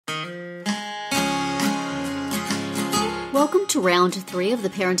Welcome to Round 3 of the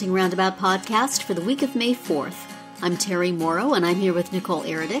Parenting Roundabout podcast for the week of May 4th. I'm Terry Morrow, and I'm here with Nicole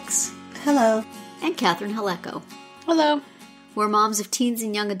Eridix. Hello. And Catherine Haleko. Hello. We're moms of teens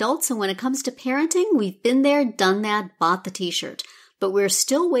and young adults, and when it comes to parenting, we've been there, done that, bought the t-shirt. But we're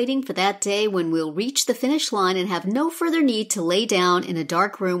still waiting for that day when we'll reach the finish line and have no further need to lay down in a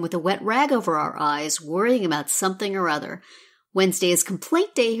dark room with a wet rag over our eyes, worrying about something or other. Wednesday is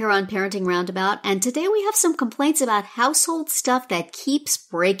complaint day here on Parenting Roundabout, and today we have some complaints about household stuff that keeps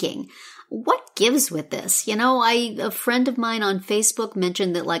breaking. What gives with this? You know, a friend of mine on Facebook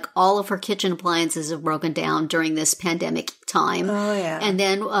mentioned that like all of her kitchen appliances have broken down during this pandemic time. Oh, yeah. And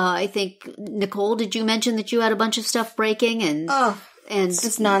then I think, Nicole, did you mention that you had a bunch of stuff breaking? And it's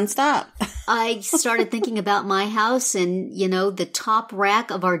just nonstop. I started thinking about my house, and, you know, the top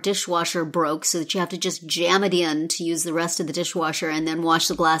rack of our dishwasher broke so that you have to just jam it in to use the rest of the dishwasher and then wash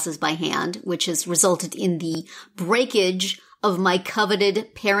the glasses by hand, which has resulted in the breakage of my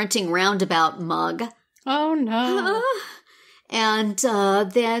coveted Parenting Roundabout mug. Oh, no. And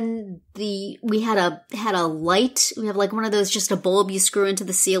then we had a light. We have like one of those, just a bulb you screw into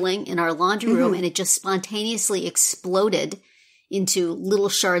the ceiling in our laundry room, and it just spontaneously exploded into little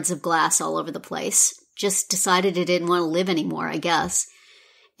shards of glass all over the place. Just decided it didn't want to live anymore, I guess.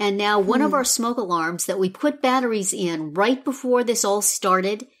 And now one of our smoke alarms that we put batteries in right before this all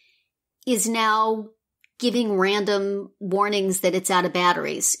started is now giving random warnings that it's out of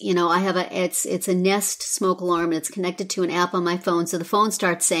batteries. You know, I have it's a Nest smoke alarm, and it's connected to an app on my phone. So the phone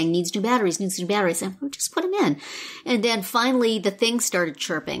starts saying, needs new batteries. And we'll just put them in. And then finally the thing started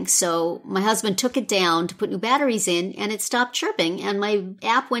chirping. So my husband took it down to put new batteries in, and it stopped chirping. And my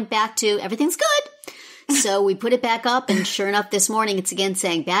app went back to everything's good. So we put it back up, and sure enough, this morning it's again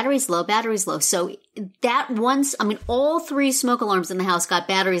saying batteries low, batteries low. So that all three smoke alarms in the house got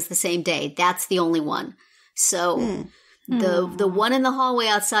batteries the same day. That's the only one. So the one in the hallway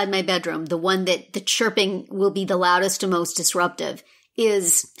outside my bedroom, the one that the chirping will be the loudest and most disruptive,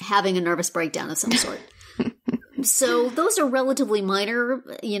 is having a nervous breakdown of some sort. So those are relatively minor.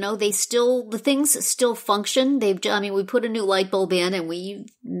 You know, the things still function. We put a new light bulb in, and we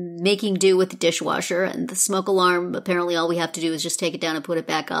making do with the dishwasher, and the smoke alarm, apparently all we have to do is just take it down and put it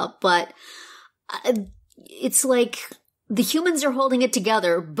back up. But it's like the humans are holding it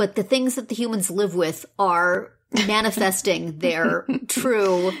together, but the things that the humans live with are manifesting their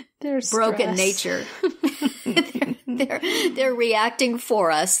true broken nature. They're reacting for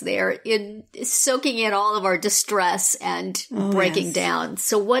us. They're soaking in all of our distress and breaking down.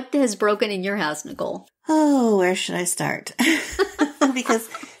 So what has broken in your house, Nicole? Oh, where should I start? Because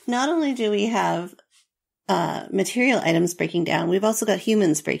not only do we have material items breaking down, we've also got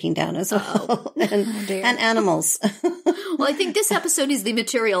humans breaking down as well, and animals. Well, I think this episode is the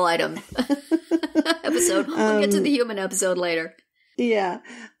material item episode. We'll get to the human episode later. Yeah.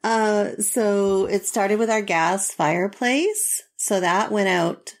 So it started with our gas fireplace. So that went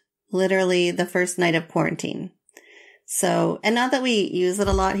out literally the first night of quarantine. So, and not that we use it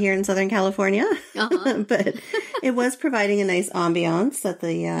a lot here in Southern California, but it was providing a nice ambiance at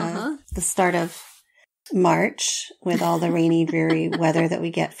the start of March with all the rainy, dreary weather that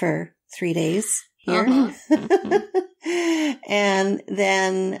we get for 3 days here. And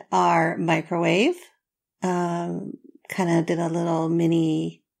then our microwave kind of did a little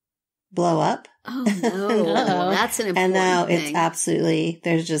mini blow up. Oh, no. That's an important And now thing. it's absolutely,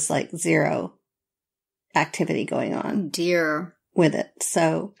 there's just like zero activity going on. Oh, dear. With it.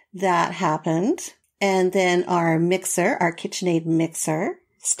 So that happened. And then our KitchenAid mixer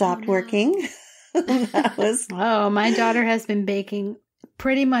stopped working. That was... Oh, my daughter has been baking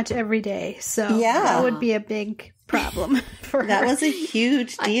pretty much every day. So that would be a big problem for her. That was a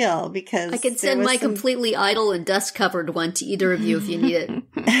huge deal because I can send my completely idle and dust covered one to either of you if you need it.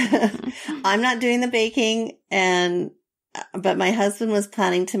 I'm not doing the baking, but my husband was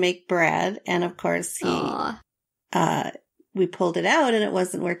planning to make bread, and of course we pulled it out and it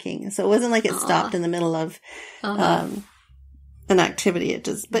wasn't working. So it wasn't like it stopped in the middle of an activity.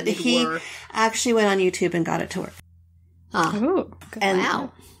 But he actually went on YouTube and got it to work.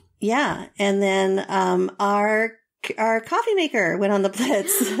 Wow. Yeah. And then our coffee maker went on the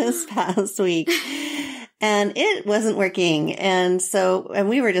blitz this past week, and it wasn't working. And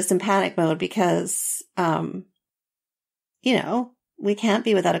we were just in panic mode because, we can't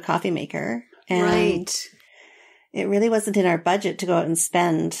be without a coffee maker. And it really wasn't in our budget to go out and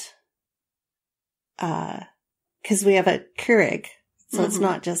spend, because we have a Keurig. So it's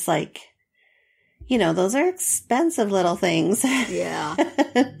not just like, those are expensive little things. Yeah.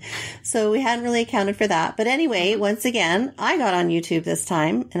 So we hadn't really accounted for that. But anyway, once again, I got on YouTube this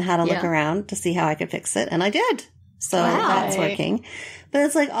time and had a look around to see how I could fix it. And I did. So that's working. But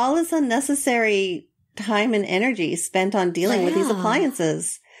it's like all this unnecessary time and energy spent on dealing with these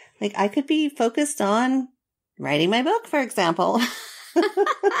appliances. Like I could be focused on writing my book, for example.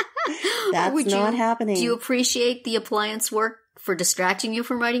 That's not happening. Do you appreciate the appliance work for distracting you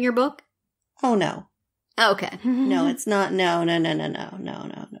from writing your book? Oh, no. Okay. No, it's not. No.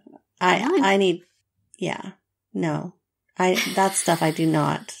 I need, no. That stuff I do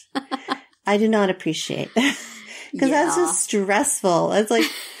not appreciate. Because that's just stressful. It's like,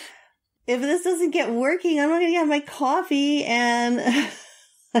 if this doesn't get working, I'm not going to get my coffee and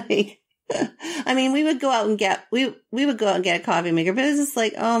like, I mean, we would go out and get a coffee maker, but it's just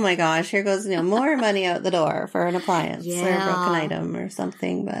like, oh my gosh, here goes, more money out the door for an appliance or a broken item or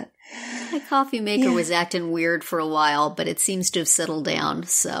something. But my coffee maker was acting weird for a while, but it seems to have settled down.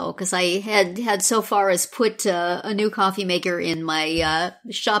 So, because I had so far as put a new coffee maker in my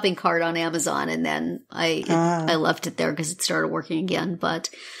shopping cart on Amazon, and then I left it there because it started working again. But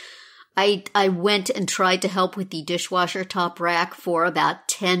I went and tried to help with the dishwasher top rack for about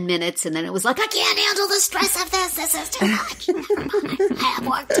 10 minutes, and then it was like, I can't handle the stress of this. This is too much. Never mind. I have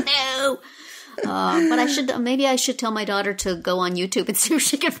work to do. But maybe I should tell my daughter to go on YouTube and see if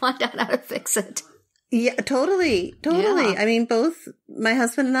she can find out how to fix it. Yeah, totally. Yeah. I mean, both my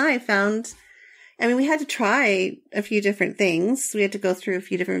husband and I we had to try a few different things. We had to go through a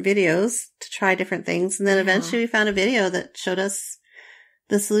few different videos to try different things. And then eventually we found a video that showed us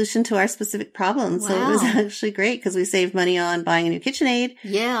the solution to our specific problem. Wow. So it was actually great because we saved money on buying a new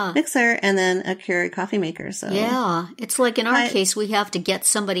KitchenAid mixer and then a Keurig coffee maker. So it's like in our case, we have to get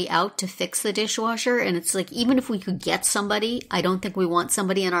somebody out to fix the dishwasher. And it's like, even if we could get somebody, I don't think we want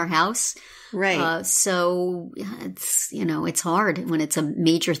somebody in our house. Right. So it's, it's hard when it's a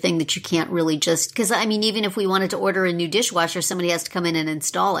major thing that you can't really because I mean, even if we wanted to order a new dishwasher, somebody has to come in and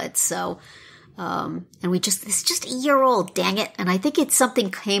install it. So and it's just a year old, dang it. And I think it's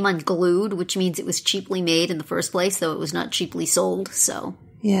something came unglued, which means it was cheaply made in the first place, though it was not cheaply sold. So,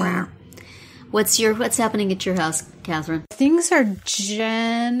 wow. What's happening at your house, Catherine? Things are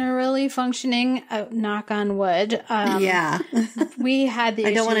generally functioning, knock on wood. We had the issue.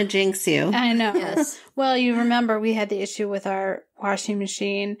 I don't want to jinx you. I know. Yes. Well, you remember we had the issue with our washing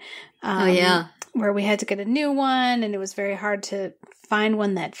machine. Where we had to get a new one, and it was very hard to find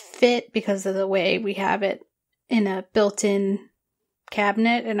one that fit because of the way we have it in a built-in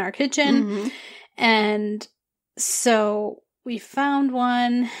cabinet in our kitchen. Mm-hmm. And so we found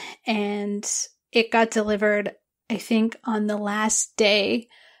one, and it got delivered, I think, on the last day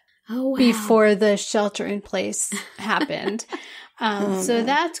before the shelter in place happened. So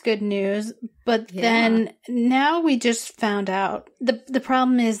that's good news. But then now we just found out the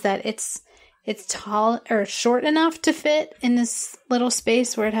problem is that it's tall or short enough to fit in this little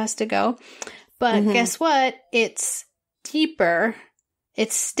space where it has to go. But guess what? It's deeper.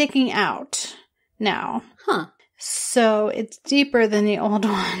 It's sticking out now. Huh. So it's deeper than the old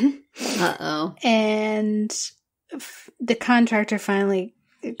one. Uh-oh. And the contractor finally,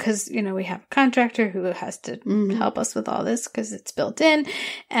 because, we have a contractor who has to help us with all this because it's built in.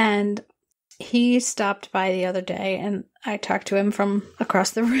 And he stopped by the other day, and I talked to him from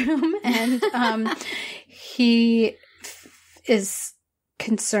across the room, and he is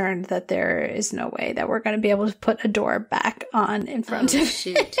concerned that there is no way that we're going to be able to put a door back on in front of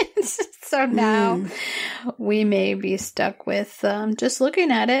it. So now we may be stuck with just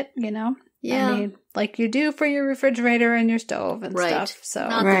looking at it, Yeah. I mean, like you do for your refrigerator and your stove and stuff. So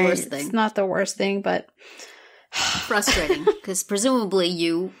not the worst thing. It's not the worst thing, but frustrating because presumably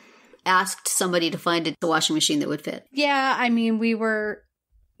you asked somebody to find a washing machine that would fit. Yeah, I mean, we were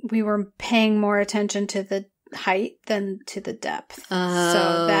paying more attention to the height than to the depth. So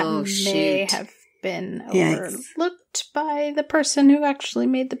that may have been overlooked by the person who actually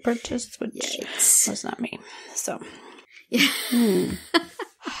made the purchase, which was not me. So,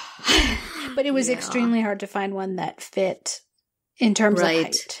 but it was extremely hard to find one that fit in terms of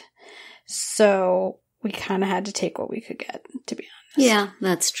height. So we kind of had to take what we could get, to be honest. Yeah,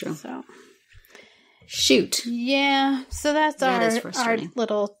 that's true. So, shoot. Yeah, so that's our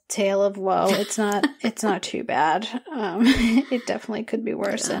little tale of woe. It's not too bad. It definitely could be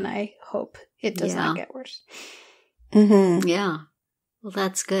worse, and I hope it does not get worse. Mm-hmm. Yeah. Well,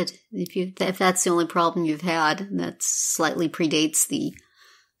 that's good. If that's the only problem you've had, that slightly predates the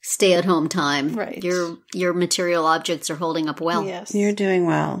stay-at-home time. Right. Your material objects are holding up well. Yes, you're doing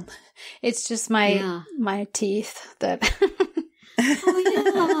well. It's just my teeth that. Oh,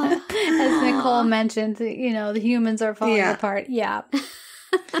 yeah. As Nicole mentioned, the humans are falling apart. Yeah.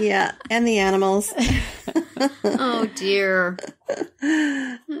 Yeah. And the animals. Oh, dear.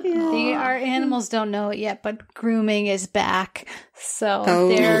 They are our animals don't know it yet, but grooming is back. So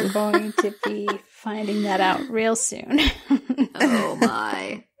they're going to be finding that out real soon. Oh,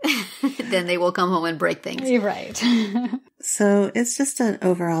 my. Then they will come home and break things. You're right. So it's just an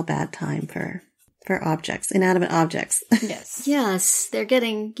overall bad time for objects, inanimate objects. Yes. Yes. They're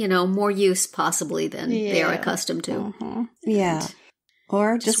getting, more use possibly than they are accustomed to. Mm-hmm. Yeah.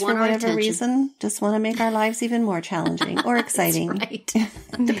 Or just for whatever reason, just want to make our lives even more challenging or exciting. Right.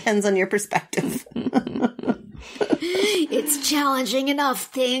 Depends on your perspective. It's challenging enough,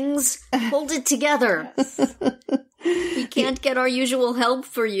 things. Hold it together. We can't get our usual help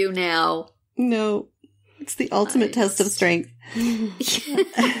for you now. No. It's the ultimate test of strength.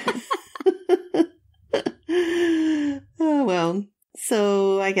 Oh, well.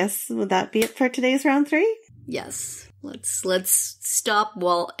 So I guess, would that be it for today's round 3? Yes. Let's stop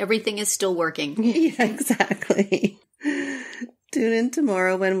while everything is still working. Yeah, exactly. Tune in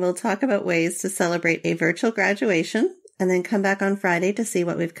tomorrow when we'll talk about ways to celebrate a virtual graduation, and then come back on Friday to see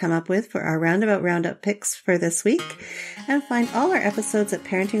what we've come up with for our Roundabout Roundup picks for this week, and find all our episodes at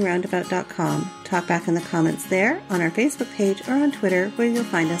parentingroundabout.com. Talk back in the comments there, on our Facebook page, or on Twitter, where you'll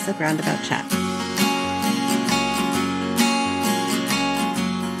find us at Roundabout Chat.